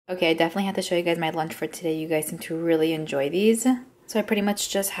Okay, I definitely have to show you guys my lunch for today. You guys seem to really enjoy these. So I pretty much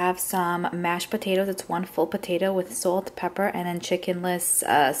just have some mashed potatoes. It's one full potato with salt, pepper, and then chickenless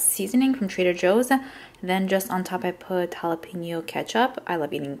seasoning from Trader Joe's. Then just on top I put jalapeno ketchup. I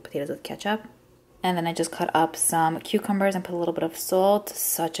love eating potatoes with ketchup. And then I just cut up some cucumbers and put a little bit of salt.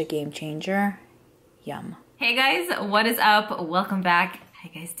 Such a game changer. Yum. Hey guys, what is up? Welcome back. How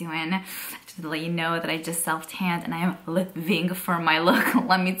you guys doing? Just to let you know that I just self-tanned and I am living for my look.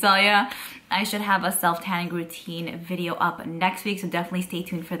 Let me tell you, I should have a self-tanning routine video up next week, so definitely stay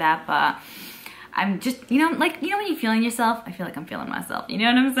tuned for that. But I'm just, you know when you're feeling yourself? I feel like I'm feeling myself. You know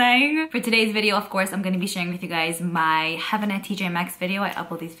what I'm saying? For today's video, of course, I'm going to be sharing with you guys my Heaven at TJ Maxx video. I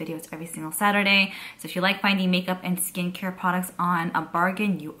upload these videos every single Saturday. So if you like finding makeup and skincare products on a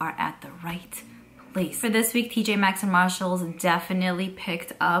bargain, you are at the right place. For this week, TJ Maxx and Marshalls definitely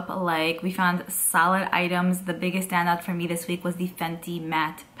picked up. Like, we found solid items. The biggest standout for me this week was the Fenty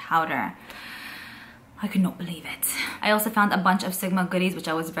matte powder. I could not believe it. I also found a bunch of Sigma goodies, which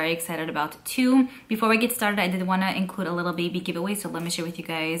I was very excited about too. Before we get started, I did want to include a little baby giveaway, so let me share with you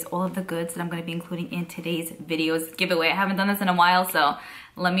guys all of the goods that I'm going to be including in today's video's giveaway. I haven't done this in a while, so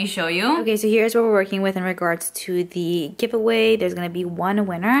let me show you. Okay, so here's what we're working with in regards to the giveaway. There's going to be one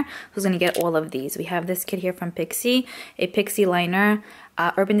winner who's going to get all of these. We have this kit here from Pixi, a Pixi liner,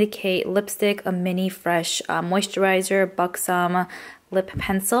 Urban Decay lipstick, a mini fresh moisturizer, Buxom lip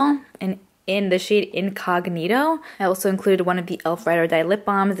pencil, and in the shade Incognito. I also included one of the e.l.f. Ride or Die lip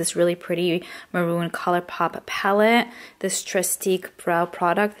balms, this really pretty maroon ColourPop palette, this Trestique brow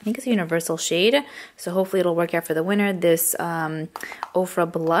product. I think it's a universal shade, so hopefully it'll work out for the winner. This Ofra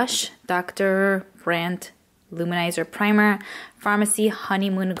blush, Dr. Brandt Luminizer Primer, Pharmacy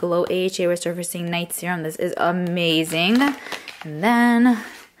Honeymoon Glow AHA Resurfacing Night Serum. This is amazing. And then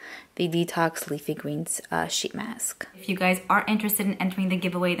the Detox Leafy Greens sheet mask. If you guys are interested in entering the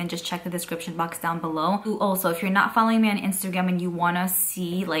giveaway, then just check the description box down below. Also, if you're not following me on Instagram and you want to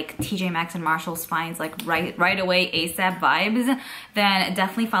see like TJ Maxx and Marshalls finds like right away ASAP vibes, then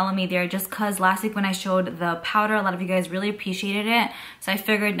definitely follow me there, just cause last week when I showed the powder, a lot of you guys really appreciated it. So I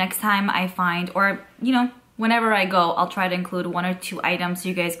figured next time I find, or you know, whenever I go, I'll try to include one or two items so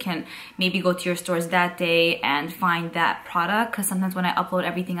you guys can maybe go to your stores that day and find that product. Because sometimes when I upload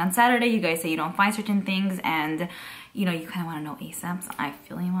everything on Saturday, you guys say you don't find certain things and you know, you kind of want to know ASAP. So I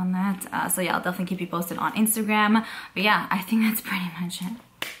feel you on that. So yeah, I'll definitely keep you posted on Instagram. But yeah, I think that's pretty much it.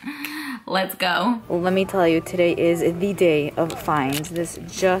 Let's go. Well, let me tell you, today is the day of finds. This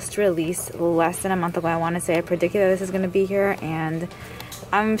just released less than a month ago. I want to say I predicted that this is going to be here, and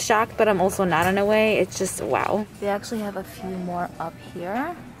I'm shocked, but I'm also not in a way. It's just wow. They actually have a few more up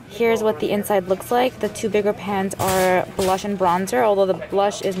here. Here's what the inside looks like. The two bigger pans are blush and bronzer, although the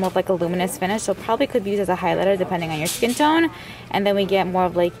blush is more like a luminous finish, so probably could be used as a highlighter depending on your skin tone. And then we get more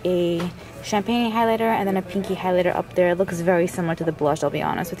of like a champagne highlighter and then a pinky highlighter up there. It looks very similar to the blush, I'll be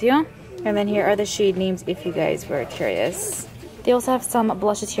honest with you. And then here are the shade names if you guys were curious. They also have some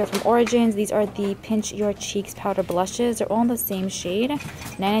blushes here from Origins. These are the Pinch Your Cheeks powder blushes. They're all in the same shade.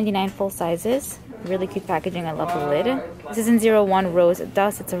 $9.99 full sizes. Really cute packaging. I love the lid. This is in 01 Rose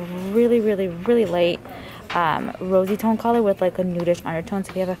Dust. It's a really light rosy tone color with like a nudish undertone.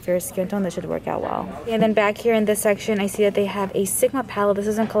 So if you have a fair skin tone, this should work out well. And then back here in this section, I see that they have a Sigma palette. This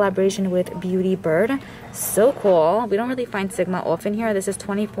is in collaboration with Beauty Bird. So cool. We don't really find Sigma often here. This is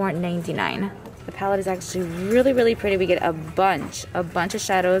 $24.99. The palette is actually really pretty. We get a bunch of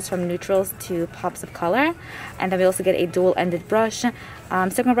shadows from neutrals to pops of color, and then we also get a dual-ended brush.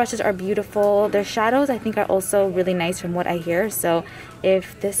 Sigma brushes are beautiful. Their shadows I think are also really nice from what I hear, so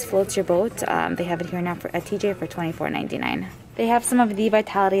if this floats your boat, they have it here now at TJ for $24.99. They have some of the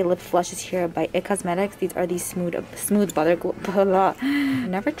Vitality lip flushes here by IT Cosmetics. These are the smooth butter glow.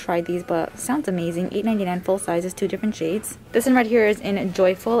 Never tried these, but sounds amazing. $8.99 full sizes, 2 different shades. This one right here is in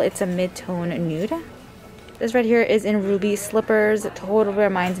Joyful. It's a mid-tone nude. This right here is in Ruby Slippers. It totally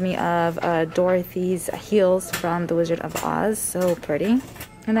reminds me of Dorothy's heels from The Wizard of Oz. So pretty.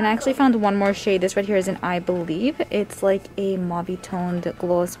 And then I actually found one more shade. This right here is in I Believe. It's like a mauve toned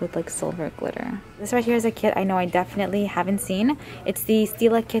gloss with like silver glitter. This right here is a kit I know I definitely haven't seen. It's the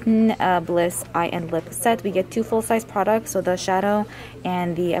Stila Kitten Bliss Eye and Lip set. We get 2 full-size products. So the shadow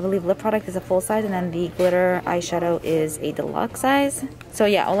and the, I believe, lip product is a full size, and then the glitter eyeshadow is a deluxe size. So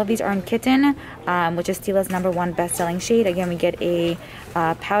yeah, all of these are in Kitten, which is Stila's #1 best-selling shade. Again, we get a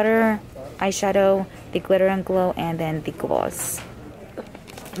powder, eyeshadow, the glitter and glow, and then the gloss.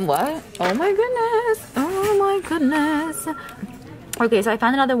 What? Oh my goodness. Oh my goodness. Okay, so I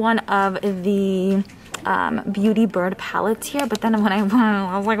found another one of the Beauty Bird palettes here, but then when I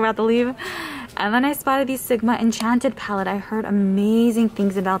was like about to leave, And then I spotted the Sigma Enchanted palette. I heard amazing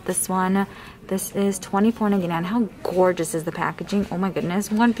things about this one. This is $24.99. How gorgeous is the packaging? Oh my goodness,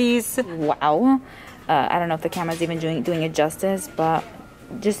 one piece. Wow. I don't know if the camera's even doing it justice, but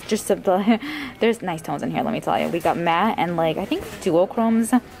just there's nice tones in here, let me tell you. We got matte and like I think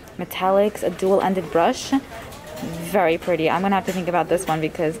duochromes, metallics, a dual-ended brush. Very pretty. I'm gonna have to think about this one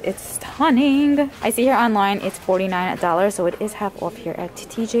because it's stunning. I see here online it's $49, so it is half off here at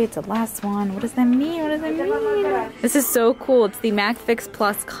TJ. It's the last one. What does that mean? What does that mean? This is so cool. It's the MAC Fix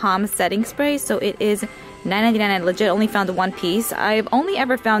Plus Calm Setting Spray. So it is $9.99. I legit only found one piece. I've only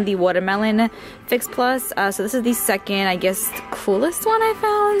ever found the Watermelon Fix Plus. So this is the second, I guess, coolest one I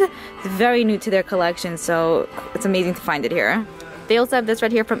found. It's very new to their collection, so it's amazing to find it here. They also have this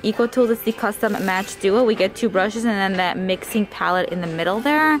right here from EcoTools. It's the Custom Match Duo. We get 2 brushes and then that mixing palette in the middle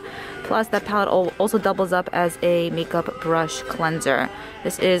there. Plus that palette also doubles up as a makeup brush cleanser.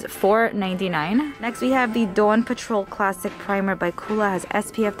 This is $4.99. Next we have the Dawn Patrol Classic Primer by Kula. It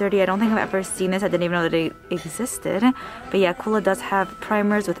has SPF 30. I don't think I've ever seen this. I didn't even know that it existed. But yeah, Kula does have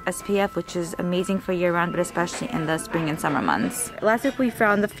primers with SPF, which is amazing for year-round, but especially in the spring and summer months. Last week we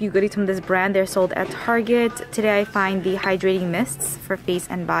found a few goodies from this brand. They're sold at Target. Today I find the Hydrating Mists for face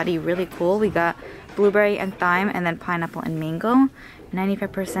and body. Really cool. We got blueberry and thyme and then pineapple and mango.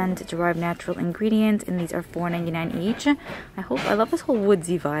 95% derived natural ingredients, and these are $4.99 each. I love this whole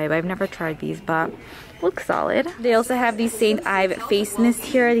woodsy vibe. I've never tried these, but looks solid. They also have the St. Ives face mist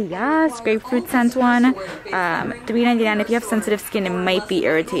here. Yes, grapefruit scent one. $3.99. If you have sensitive skin, it might be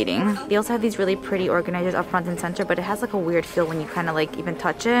irritating. They also have these really pretty organizers up front and center, but it has like a weird feel when you kind of like even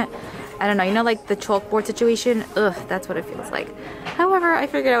touch it. I don't know, you know, like the chalkboard situation? Ugh, that's what it feels like. However, I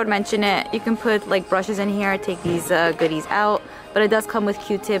figured I would mention it. You can put like brushes in here, take these goodies out, but it does come with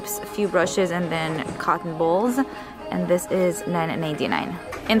Q-tips, a few brushes, and then cotton bowls. And this is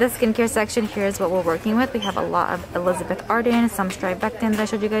 $9.99. In the skincare section, here's what we're working with. We have a lot of Elizabeth Arden, some Strivectin that I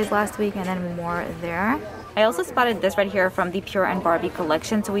showed you guys last week, and then more there. I also spotted this right here from the Pure and Barbie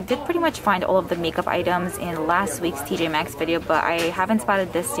collection. So we did pretty much find all of the makeup items in last week's TJ Maxx video, but I haven't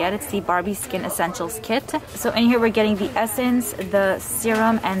spotted this yet. It's the Barbie Skin Essentials Kit. So in here we're getting the essence, the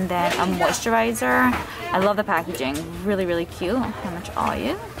serum, and then a moisturizer. I love the packaging. Really, really cute. How much are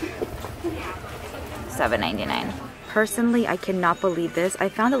you? $7.99. Personally, I cannot believe this. I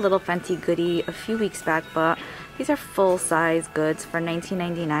found a little Fenty goodie a few weeks back, but these are full-size goods for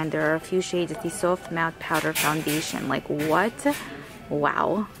 $19.99. There are a few shades. It's the Soft Matte Powder Foundation. Like, what?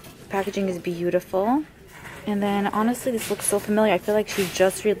 Wow. Packaging is beautiful. And then, honestly, this looks so familiar. I feel like she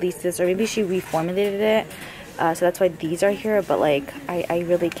just released this, or maybe she reformulated it. So that's why these are here. But, like, I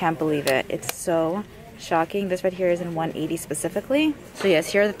really can't believe it. It's so shocking. This right here is in 180 specifically. So,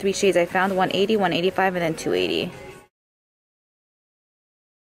 yes, here are the 3 shades I found. 180, 185, and then 280.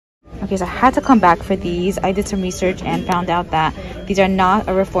 Okay, so I had to come back for these. I did some research and found out that these are not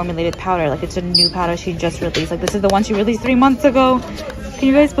a reformulated powder. Like, it's a new powder she just released. Like, this is the one she released 3 months ago. Can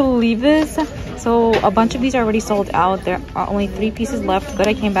you guys believe this? So a bunch of these are already sold out. There are only 3 pieces left. Good,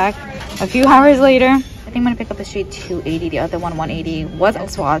 I came back a few hours later. I think I'm gonna pick up the shade 280. The other one, 180, was a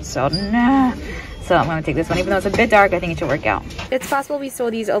swatch, so nah. So I'm gonna take this one. Even though it's a bit dark, I think it should work out. It's possible we saw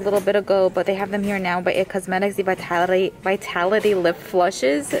these a little bit ago, but they have them here now by IT Cosmetics, the Vitality Lip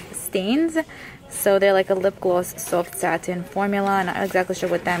Flushes Stains. So they're like a lip gloss soft satin formula. Not exactly sure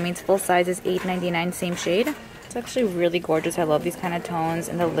what that means. Full size is $8.99, same shade. It's actually really gorgeous. I love these kind of tones,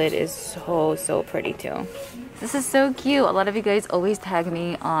 and the lid is so pretty too. This is so cute. A lot of you guys always tag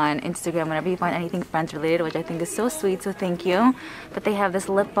me on Instagram whenever you find anything Friends related, which I think is so sweet, so thank you. But they have this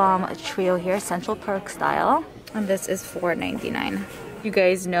lip balm trio here, Central Perk style, and this is $4.99. You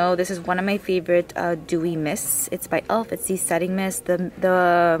guys know this is one of my favorite dewy mists. It's by e.l.f. It's the setting mist.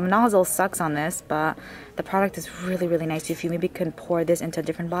 The nozzle sucks on this, but the product is really nice. If you maybe can pour this into a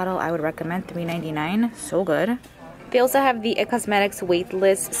different bottle, I would recommend. $3.99. So good. They also have the IT Cosmetics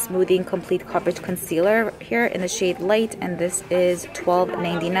Weightless Smoothing Complete Coverage Concealer here in the shade Light, and this is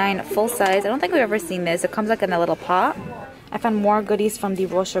 $12.99, full size. I don't think we've ever seen this. It comes like in a little pot. I found more goodies from the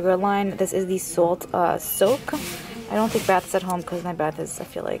Raw Sugar line. This is the Salt Soak. I don't take baths at home because my bath is, I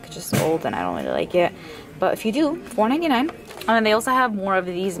feel like, just old and I don't really like it. But if you do, $4.99. And then they also have more of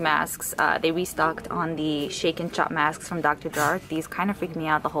these masks. They restocked on the Shake and Chop masks from Dr. Dark. These kind of freak me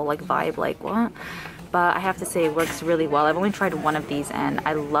out, the whole like vibe, like what? But I have to say it works really well. I've only tried one of these and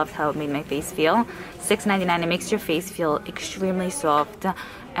I loved how it made my face feel. $6.99. It makes your face feel extremely soft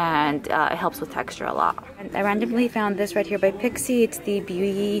and it helps with texture a lot. And I randomly found this right here by Pixi. It's the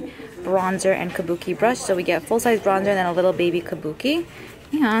Beauty Bronzer and Kabuki brush. So we get full-size bronzer and then a little baby Kabuki.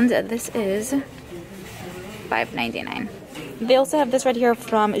 And this is $5.99. They also have this right here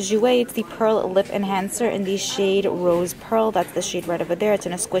from Jouer. It's the Pearl Lip Enhancer in the shade Rose Pearl. That's the shade right over there. It's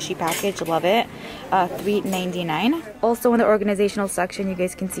in a squishy package. Love it. $3.99. Also in the organizational section, you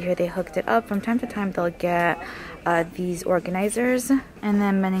guys can see here they hooked it up. From time to time, they'll get these organizers. And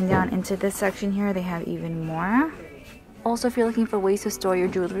then bending down into this section here, they have even more. Also, if you're looking for ways to store your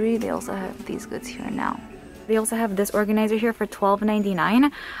jewelry, they also have these goods here now. They also have this organizer here for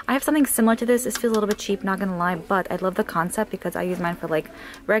 $12.99. I have something similar to this. This feels a little bit cheap, not gonna lie, but I love the concept because I use mine for like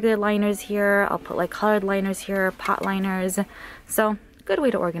regular liners here. I'll put like colored liners here, pot liners. So good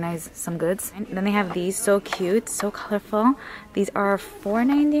way to organize some goods. And then they have these, so cute, so colorful. These are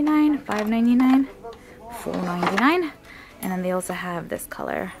 $4.99, $5.99, $4.99. And then they also have this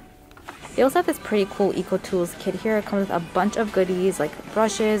color. They also have this pretty cool Eco Tools kit here. It comes with a bunch of goodies like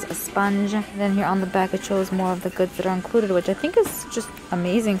brushes, a sponge. And then here on the back it shows more of the goods that are included, which I think is just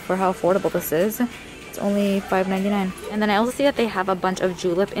amazing for how affordable this is. It's only $5.99. And then I also see that they have a bunch of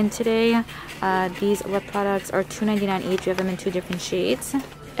julep in today. These lip products are $2.99 each. We have them in 2 different shades.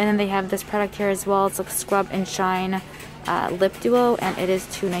 And then they have this product here as well. It's like Scrub and Shine lip duo, and it is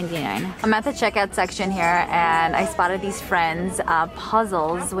 $2.99. I'm at the checkout section here and I spotted these Friends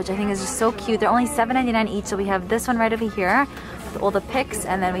puzzles, which I think is just so cute. They're only $7.99 each. So we have this one right over here with all the pics,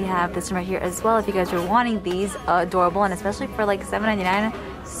 and then we have this one right here as well if you guys are wanting these. Adorable, and especially for like $7.99,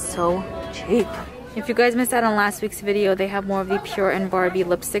 so cheap. If you guys missed out on last week's video, they have more of the Pure and Barbie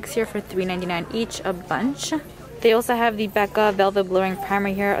lipsticks here for $3.99 each, a bunch. They also have the Becca Velvet Blurring Primer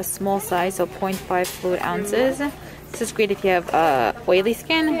here, a small size, so 0.5 fluid ounces. This is great if you have oily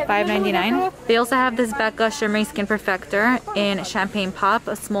skin, $5.99. They also have this Becca Shimmering Skin Perfector in Champagne Pop,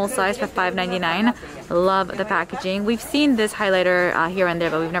 a small size for $5.99. Love the packaging. We've seen this highlighter here and there,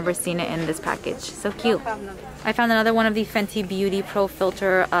 but we've never seen it in this package. So cute. I found another one of the Fenty Beauty Pro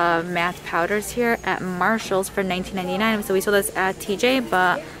Filter matte powders here at Marshall's for $19.99. So we saw this at TJ,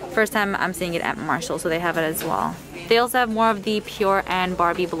 but first time I'm seeing it at Marshall's, so they have it as well. They also have more of the Pure and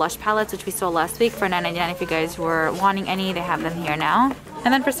Barbie blush palettes, which we saw last week for $9.99. If you guys were wanting any, they have them here now.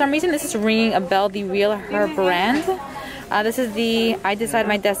 And then for some reason, this is ringing a bell, the Real Her brand. This is the I Decide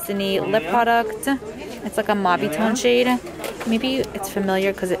My Destiny lip product. It's like a mauvey tone shade. Maybe it's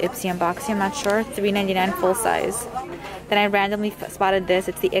familiar because of Ipsy and Boxy, I'm not sure. $3.99 full size. Then I randomly spotted this.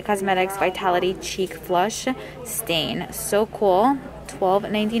 It's the It Cosmetics Vitality Cheek Flush Stain. So cool.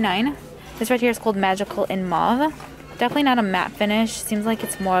 $12.99. This right here is called Magical in Mauve. Definitely not a matte finish. Seems like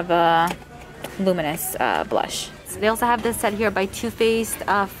it's more of a luminous blush. So they also have this set here by Too Faced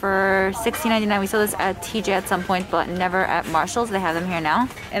for $16.99. We saw this at TJ at some point, but never at Marshall's. They have them here now.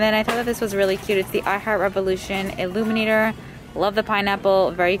 And then I thought that this was really cute. It's the I Heart Revolution Illuminator. Love the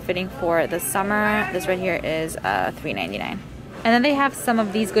pineapple. Very fitting for the summer. This right here is $3.99. And then they have some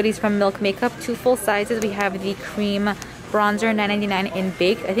of these goodies from Milk Makeup. 2 full sizes. We have the cream bronzer, $9.99 in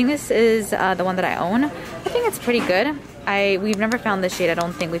baked. I think this is the one that I own. I think it's pretty good. We've never found this shade, I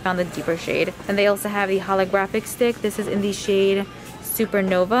don't think. We found the deeper shade. And they also have the holographic stick. This is in the shade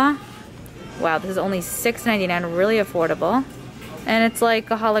Supernova. Wow, this is only $6.99, really affordable. And it's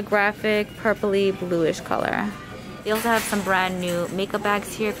like a holographic purpley bluish color. They also have some brand new makeup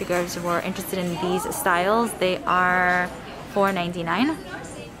bags here if you guys were interested in these styles. They are $4.99.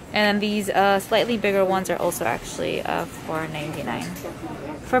 And then these slightly bigger ones are also actually $4.99.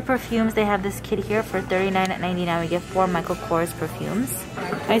 For perfumes, they have this kit here for $39.99. We get 4 Michael Kors perfumes.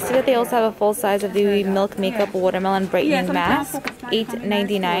 I see that they also have a full size of the Milk Makeup Watermelon Brightening Mask,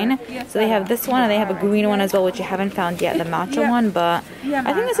 $8.99. So they have this one and they have a green one as well, which you haven't found yet, the matcha one. But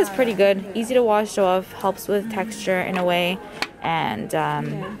I think this is pretty good. Easy to wash off, helps with texture in a way, and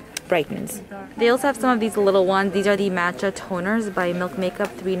brightens. They also have some of these little ones. These are the matcha toners by Milk Makeup,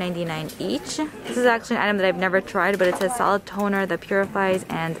 $3.99 each. This is actually an item that I've never tried, but it's a solid toner that purifies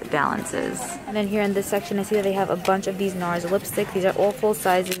and balances. And then here in this section, I see that they have a bunch of these NARS lipsticks. These are all full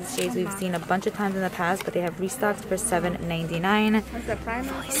sizes, shades we've seen a bunch of times in the past, but they have restocked for $7.99.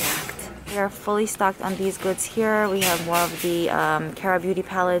 Fully stocked. We are fully stocked on these goods here. We have more of the Cara Beauty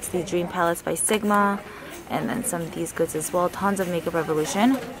palettes, these Dream palettes by Sigma, and then some of these goods as well. Tons of Makeup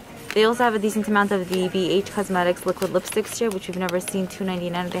Revolution. They also have a decent amount of the BH Cosmetics liquid lipsticks here, which we've never seen,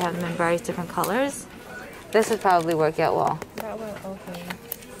 $2.99. They have them in various different colors. This would probably work out well. That will, okay.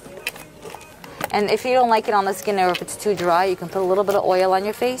 And if you don't like it on the skin or if it's too dry, you can put a little bit of oil on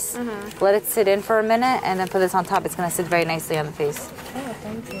your face, let it sit in for a minute, and then put this on top. It's going to sit very nicely on the face. Oh,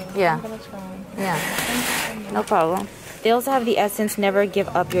 thank you. Yeah. I'm gonna try. Yeah. No problem. They also have the Essence Never Give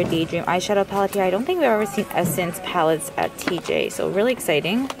Up Your Daydream eyeshadow palette here. I don't think we've ever seen Essence palettes at TJ, so really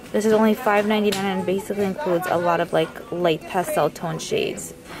exciting. This is only $5.99 and basically includes a lot of like light pastel tone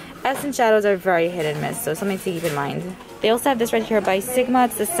shades. Essence shadows are very hit and miss, so something to keep in mind. They also have this right here by Sigma.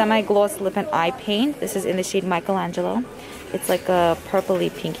 It's the semi-gloss lip and eye paint. This is in the shade Michelangelo. It's like a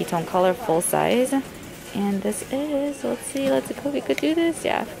purpley pinky tone color, full size. And this is, let's see if we could do this.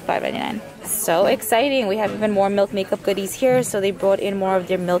 Yeah, $5.99. So exciting. We have even more Milk makeup goodies here. So they brought in more of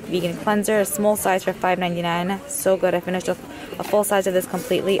their Milk vegan cleanser, a small size for $5.99. So good. I finished a full size of this,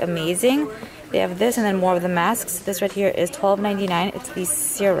 completely amazing. They have this and then more of the masks. This right here is $12.99. It's the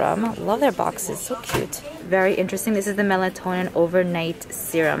serum. Love their boxes. So cute. Very interesting. This is the melatonin overnight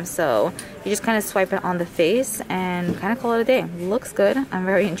serum. So you just kind of swipe it on the face and kind of call it a day. Looks good. I'm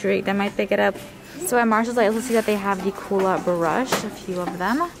very intrigued. I might pick it up. So at Marshalls, I also see that they have the Kula brush, a few of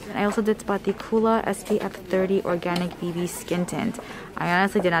them. And I also did spot the Kula SPF 30 Organic BB Skin Tint. I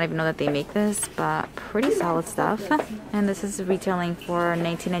honestly did not even know that they make this, but pretty solid stuff. And this is retailing for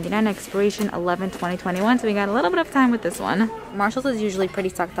 $19.99, expiration 11/20/21, so we got a little bit of time with this one. Marshalls is usually pretty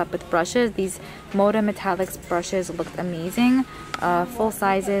stocked up with brushes. These Moda Metallics brushes looked amazing. Full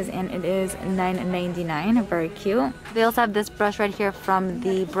sizes, and it is $9.99. Very cute. They also have this brush right here from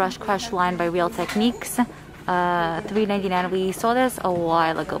the Brush Crush line by Real Techniques. $3.99. We saw this a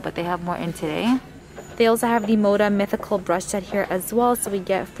while ago, but they have more in today. They also have the Moda Mythical brush set here as well. So we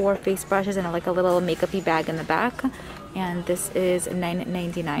get 4 face brushes and like a little makeup-y bag in the back. And this is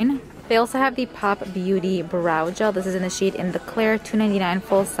 $9.99. They also have the Pop Beauty Brow Gel. This is in the shade In the Clear, $2.99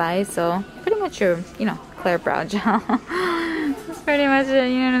 full size. So pretty much your, clear brow gel. That's pretty much it,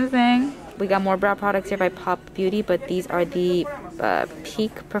 you know what I'm saying? We got more brow products here by Pop Beauty, but these are the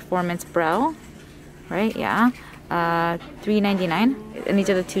Peak Performance Brow. Right, yeah. $3.99. And these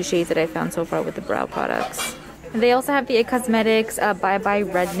are the 2 shades that I found so far with the brow products. And they also have the IT Cosmetics Bye Bye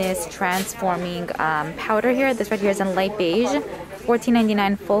Redness Transforming Powder here. This right here is in light beige.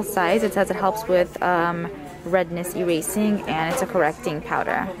 $14.99 full size. It says it helps with redness erasing, and it's a correcting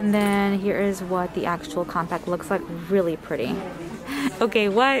powder. And then here is what the actual compact looks like. Really pretty. Okay,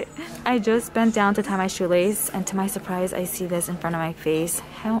 what? I just bent down to tie my shoelace, and to my surprise, I see this in front of my face.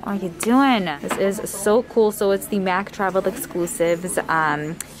 How are you doing? This is so cool. So it's the MAC Travel Exclusives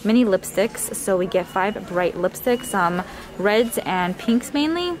mini lipsticks. So we get 5 bright lipsticks, some reds and pinks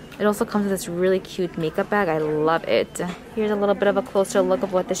mainly. It also comes with this really cute makeup bag. I love it. Here's a little bit of a closer look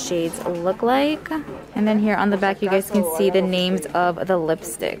of what the shades look like. And then here on the back, you guys can see the names of the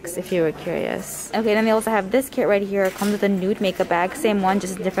lipsticks if you were curious. Okay, then they also have this kit right here. It comes with a nude makeup bag. Same one,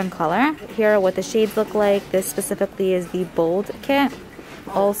 just a different color. Here are what the shades look like. This specifically is the Bold kit.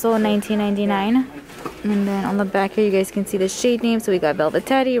 Also $19.99. And then on the back here, you guys can see the shade name. So we got Velvet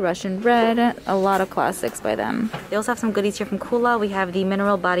Teddy, Russian Red, a lot of classics by them. They also have some goodies here from Kula. We have the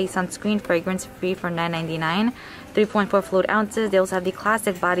Mineral Body Sunscreen, fragrance free for $9.99. 3.4 fluid ounces. They also have the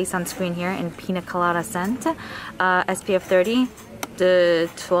classic body sunscreen here in Pina Colada scent. SPF 30 to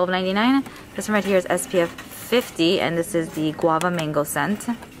 $12.99. This one right here is SPF 50, and this is the Guava Mango scent.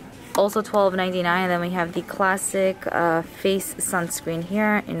 Also $12.99. And then we have the classic face sunscreen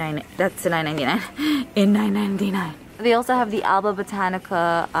here in that's $9.99 in $9.99. They also have the Alba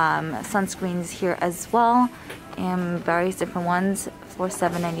Botanica sunscreens here as well, and various different ones for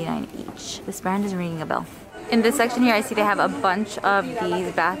 $7.99 each. This brand is ringing a bell. In this section here, I see they have a bunch of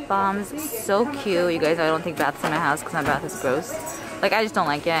these bath bombs. So cute. You guys know I don't take baths in my house because my bath is gross. Like, I just don't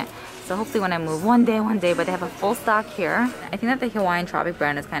like it. So hopefully when I move one day, but they have a full stock here. I think that the Hawaiian Tropic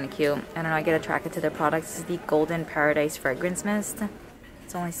brand is kind of cute. I don't know, I get attracted to their products. This is the Golden Paradise Fragrance Mist.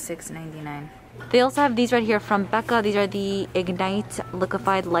 It's only $6.99. They also have these right here from Becca. These are the Ignite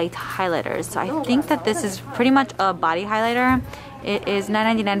Liquefied Light Highlighters. So I think that this is pretty much a body highlighter. It is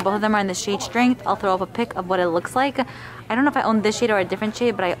 $9.99. Both of them are in the shade Strength. I'll throw up a pic of what it looks like. I don't know if I own this shade or a different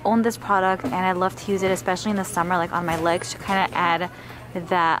shade, but I own this product and I love to use it, especially in the summer, like on my legs, to kind of add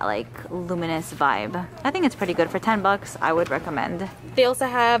that like luminous vibe. I think it's pretty good. For 10 bucks, I would recommend. They also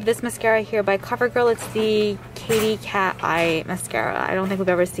have this mascara here by CoverGirl. It's the Katy Cat Eye Mascara. I don't think we've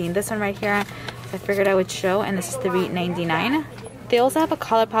ever seen this one right here. I figured I would show, and this is $3.99. They also have a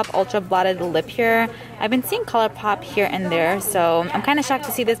ColourPop Ultra Blotted Lip here. I've been seeing ColourPop here and there, so I'm kind of shocked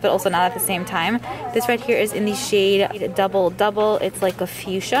to see this, but also not at the same time. This right here is in the shade Double Double. It's like a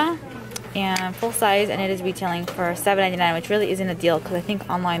fuchsia and full size, and it is retailing for $7.99, which really isn't a deal because I think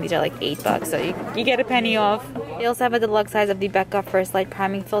online these are like $8, so you get a penny off. They also have a deluxe size of the Becca First Light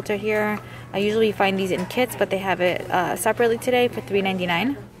Priming Filter here. I usually find these in kits, but they have it separately today for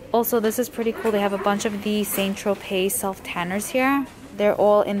 $3.99. Also, this is pretty cool. They have a bunch of the Saint Tropez self tanners here. They're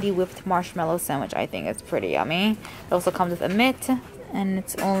all in the whipped marshmallow scent, which I think is pretty yummy. It also comes with a mitt, and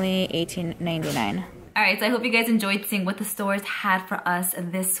it's only $18.99. Alright, so I hope you guys enjoyed seeing what the stores had for us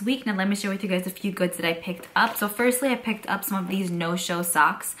this week. Now let me share with you guys a few goods that I picked up. So firstly, I picked up some of these no-show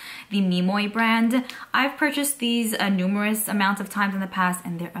socks, the Mimoy brand. I've purchased these numerous amounts of times in the past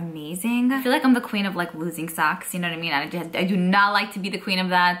and they're amazing. I feel like I'm the queen of like losing socks, you know what I mean? I do not like to be the queen of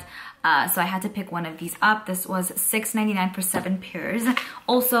that. So I had to pick one of these up. This was $6.99 for 7 pairs.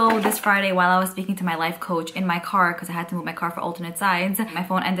 Also, this Friday, while I was speaking to my life coach in my car, because I had to move my car for alternate sides, my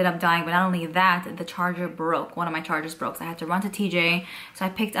phone ended up dying. But not only that, the charger broke. One of my chargers broke, so I had to run to TJ. So I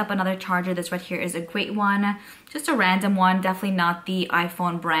picked up another charger. This right here is a great one. Just a random one. Definitely not the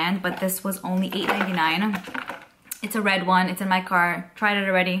iPhone brand, but this was only $8.99. It's a red one, it's in my car, tried it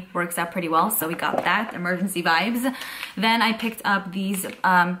already, works out pretty well, so we got that, emergency vibes. Then I picked up these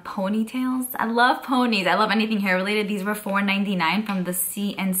ponytails. I love ponies, I love anything hair related. These were $4.99 from the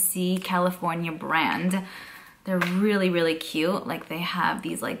CNC California brand. They're really, really cute. Like they have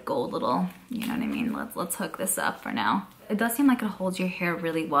these like gold little, you know what I mean? Let's hook this up for now. It does seem like it holds your hair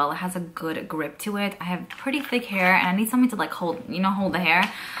really well. It has a good grip to it. I have pretty thick hair and I need something to like hold, you know, hold the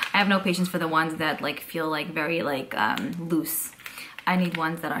hair. I have no patience for the ones that like feel like very like loose. I need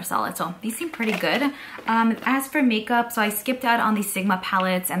ones that are solid. So these seem pretty good. As for makeup, so I skipped out on the Sigma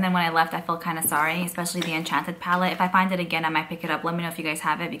palettes, and then when I left, I felt kind of sorry, especially the Enchanted palette. If I find it again, I might pick it up. Let me know if you guys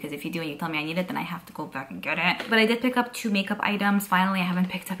have it, because if you do and you tell me I need it, then I have to go back and get it. But I did pick up 2 makeup items. Finally, I haven't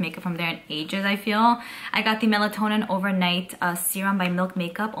picked up makeup from there in ages, I feel. I got the Melatonin Overnight Serum by Milk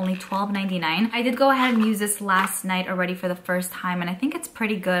Makeup, only $12.99. I did go ahead and use this last night already for the first time, and I think it's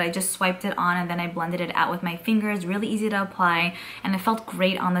pretty good. I just swiped it on and then I blended it out with my fingers. Really easy to apply, and it felt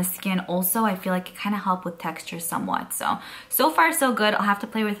great on the skin. Also, I feel like it kind of helped with texture somewhat. So far so good. I'll have to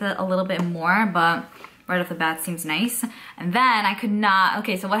play with it a little bit more, but right off the bat seems nice. And then I could not,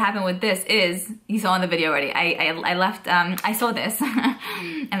 okay, so what happened with this is, you saw in the video already, I left, I saw this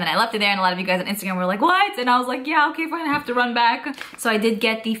and then I left it there, and a lot of you guys on Instagram were like, what? And I was like, yeah, okay, fine, I have to run back. So I did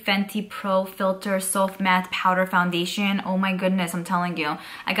get the Fenty Pro Filter Soft Matte Powder Foundation. Oh my goodness, I'm telling you.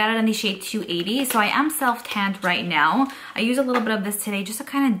 I got it in the shade 280, so I am self-tanned right now. I used a little bit of this today just to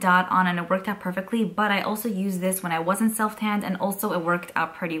kind of dot on, and it worked out perfectly, but I also used this when I wasn't self-tanned, and also it worked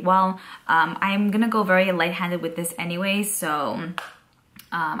out pretty well. I'm gonna go very light-handed with this anyway, so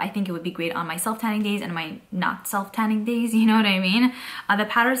I think it would be great on my self-tanning days and my not self-tanning days, you know what I mean? The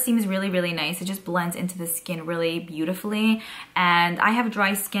powder seems really, really nice. It just blends into the skin really beautifully, and I have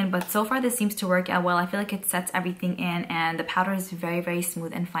dry skin, but so far this seems to work out well. I feel like it sets everything in, and the powder is very, very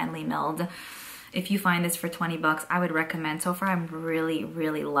smooth and finely milled. If you find this for 20 bucks, I would recommend. So far, I'm really,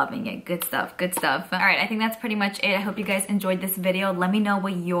 really loving it. Good stuff, good stuff. All right, I think that's pretty much it. I hope you guys enjoyed this video. Let me know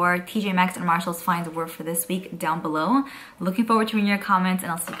what your TJ Maxx and Marshalls finds were for this week down below. Looking forward to reading your comments,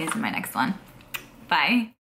 and I'll see you guys in my next one. Bye.